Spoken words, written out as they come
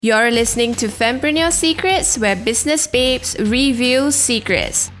You're listening to Fempreneur Secrets, where business babes reveal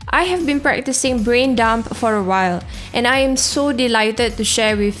secrets. I have been practicing brain dump for a while, and I am so delighted to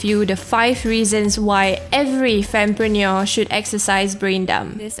share with you the 5 reasons why every fempreneur should exercise brain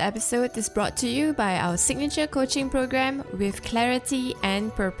dump. This episode is brought to you by our signature coaching program with clarity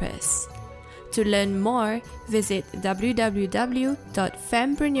and purpose. To learn more, visit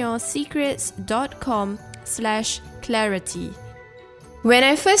www.fempreneurSecrets.com/clarity. When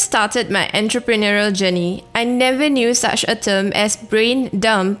I first started my entrepreneurial journey, I never knew such a term as brain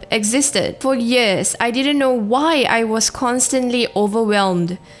dump existed. For years, I didn't know why I was constantly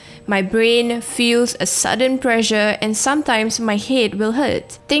overwhelmed. My brain feels a sudden pressure and sometimes my head will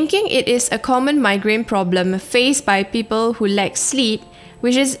hurt. Thinking it is a common migraine problem faced by people who lack sleep,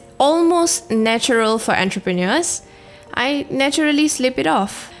 which is almost natural for entrepreneurs, I naturally slip it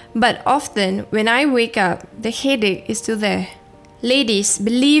off. But often, when I wake up, the headache is still there. Ladies,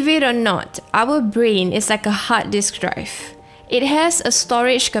 believe it or not, our brain is like a hard disk drive. It has a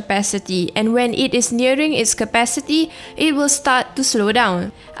storage capacity, and when it is nearing its capacity, it will start to slow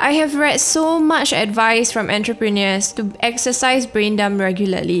down. I have read so much advice from entrepreneurs to exercise brain dump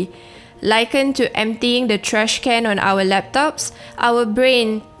regularly. Likened to emptying the trash can on our laptops, our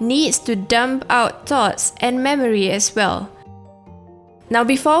brain needs to dump out thoughts and memory as well. Now,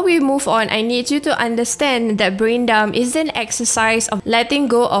 before we move on, I need you to understand that brain dump is an exercise of letting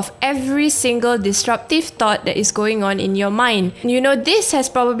go of every single disruptive thought that is going on in your mind. You know, this has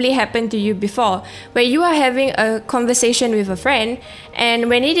probably happened to you before, where you are having a conversation with a friend, and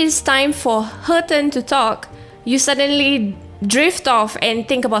when it is time for her turn to talk, you suddenly drift off and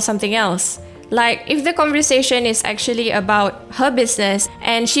think about something else. Like, if the conversation is actually about her business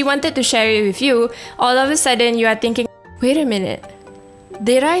and she wanted to share it with you, all of a sudden you are thinking, wait a minute.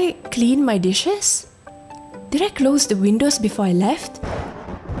 Did I clean my dishes? Did I close the windows before I left?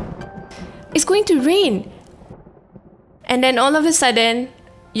 It's going to rain. And then all of a sudden,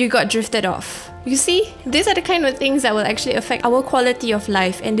 you got drifted off. You see, these are the kind of things that will actually affect our quality of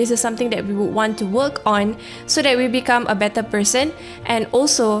life, and this is something that we would want to work on so that we become a better person, and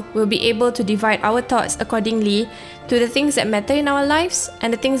also we'll be able to divide our thoughts accordingly to the things that matter in our lives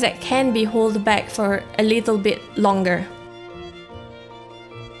and the things that can be held back for a little bit longer.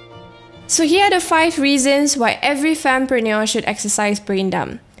 So here are the 5 reasons why every fempreneur should exercise brain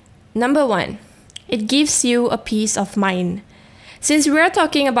dump. Number 1, it gives you a peace of mind. Since we're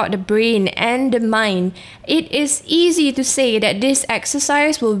talking about the brain and the mind, it is easy to say that this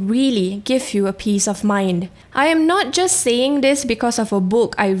exercise will really give you a peace of mind. I am not just saying this because of a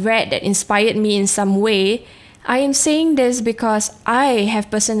book I read that inspired me in some way. I am saying this because I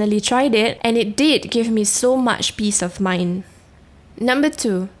have personally tried it and it did give me so much peace of mind. Number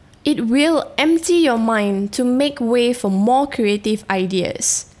 2, it will empty your mind to make way for more creative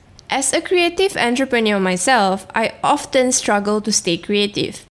ideas. As a creative entrepreneur myself, I often struggle to stay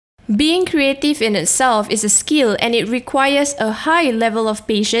creative. Being creative in itself is a skill, and it requires a high level of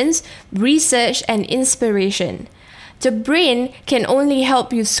patience, research, and inspiration. The brain can only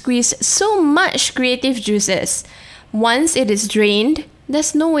help you squeeze so much creative juices. Once it is drained,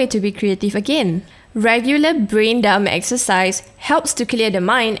 there's no way to be creative again. Regular brain dump exercise helps to clear the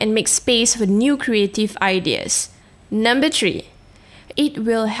mind and make space for new creative ideas. Number 3, it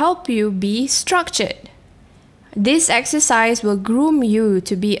will help you be structured. This exercise will groom you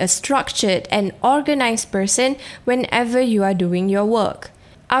to be a structured and organized person whenever you are doing your work.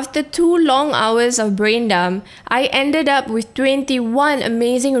 After 2 long hours of brain dump, I ended up with 21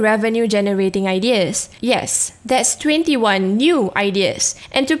 amazing revenue generating ideas. Yes, that's 21 new ideas.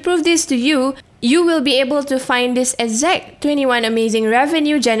 And to prove this to you, you will be able to find this exact 21 amazing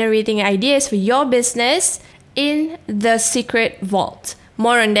revenue generating ideas for your business in the secret vault.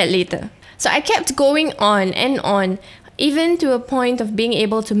 More on that later. So I kept going on and on, even to a point of being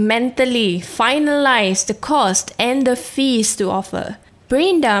able to mentally finalize the cost and the fees to offer.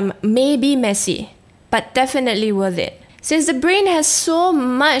 Brain dump may be messy, but definitely worth it. Since the brain has so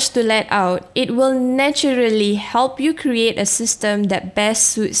much to let out, it will naturally help you create a system that best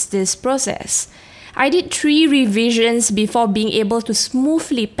suits this process. I did 3 revisions before being able to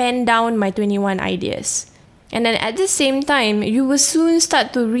smoothly pen down my 21 ideas. And then at the same time, you will soon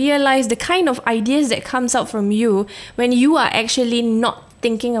start to realize the kind of ideas that comes out from you when you are actually not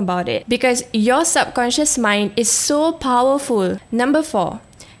thinking about it, because your subconscious mind is so powerful. Number 4,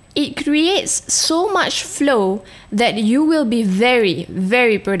 it creates so much flow that you will be very,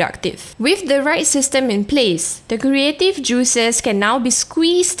 very productive. With the right system in place, the creative juices can now be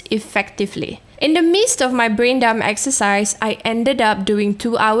squeezed effectively. In the midst of my brain dump exercise, I ended up doing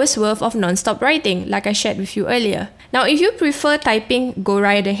 2 hours worth of non-stop writing, like I shared with you earlier. Now, if you prefer typing, go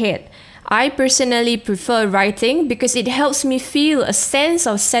right ahead. I personally prefer writing because it helps me feel a sense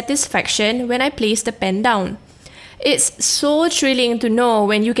of satisfaction when I place the pen down. It's so thrilling to know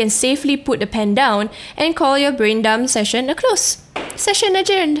when you can safely put the pen down and call your brain dump session a close. Session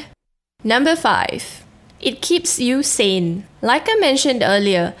adjourned. Number 5. It keeps you sane. Like I mentioned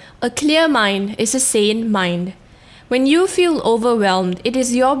earlier, a clear mind is a sane mind. When you feel overwhelmed, it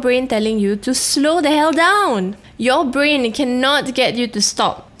is your brain telling you to slow the hell down. Your brain cannot get you to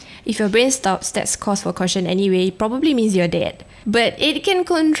stop. If your brain stops, that's cause for caution anyway. It probably means you're dead. But it can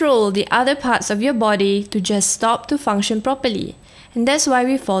control the other parts of your body to just stop to function properly. And that's why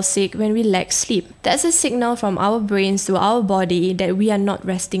we fall sick when we lack sleep. That's a signal from our brains to our body that we are not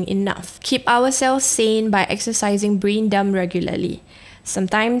resting enough. Keep ourselves sane by exercising brain dump regularly.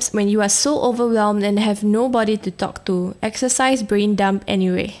 Sometimes when you are so overwhelmed and have nobody to talk to, exercise brain dump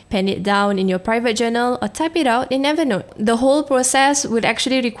anyway. Pen it down in your private journal or type it out in Evernote. The whole process would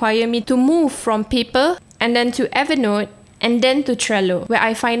actually require me to move from paper and then to Evernote and then to Trello, where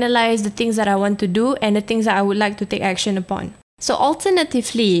I finalize the things that I want to do and the things that I would like to take action upon. So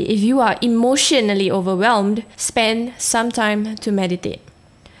alternatively, if you are emotionally overwhelmed, spend some time to meditate.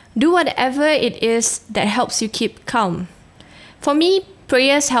 Do whatever it is that helps you keep calm. For me,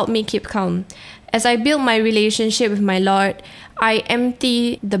 prayers help me keep calm. As I build my relationship with my Lord, I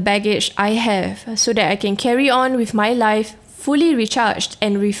empty the baggage I have so that I can carry on with my life fully recharged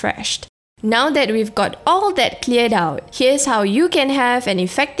and refreshed. Now that we've got all that cleared out, here's how you can have an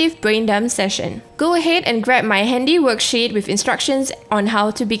effective brain dump session. Go ahead and grab my handy worksheet with instructions on how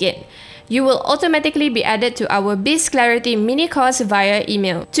to begin. You will automatically be added to our Biz Clarity mini course via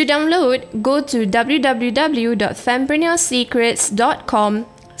email. To download, go to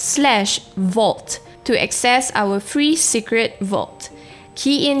www.fempreneurssecrets.com/vault to access our free secret vault.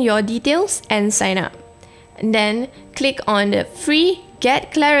 Key in your details and sign up. And then click on the free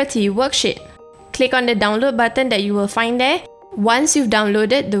Get Clarity worksheet. Click on the download button that you will find there. Once you've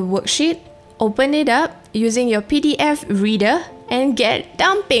downloaded the worksheet, open it up using your PDF reader and get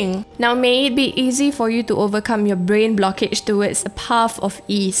dumping. Now may it be easy for you to overcome your brain blockage towards a path of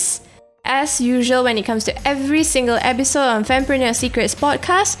ease. As usual, when it comes to every single episode on Fempreneur Secrets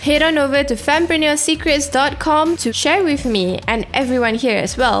podcast, head on over to fempreneurssecrets.com to share with me and everyone here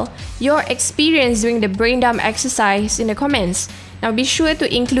as well your experience doing the brain dump exercise in the comments. Now be sure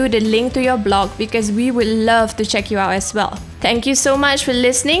to include the link to your blog because we would love to check you out as well. Thank you so much for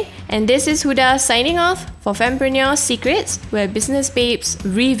listening, and this is Huda signing off for Fempreneur Secrets, where business babes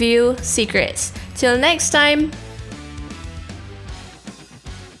reveal secrets. Till next time.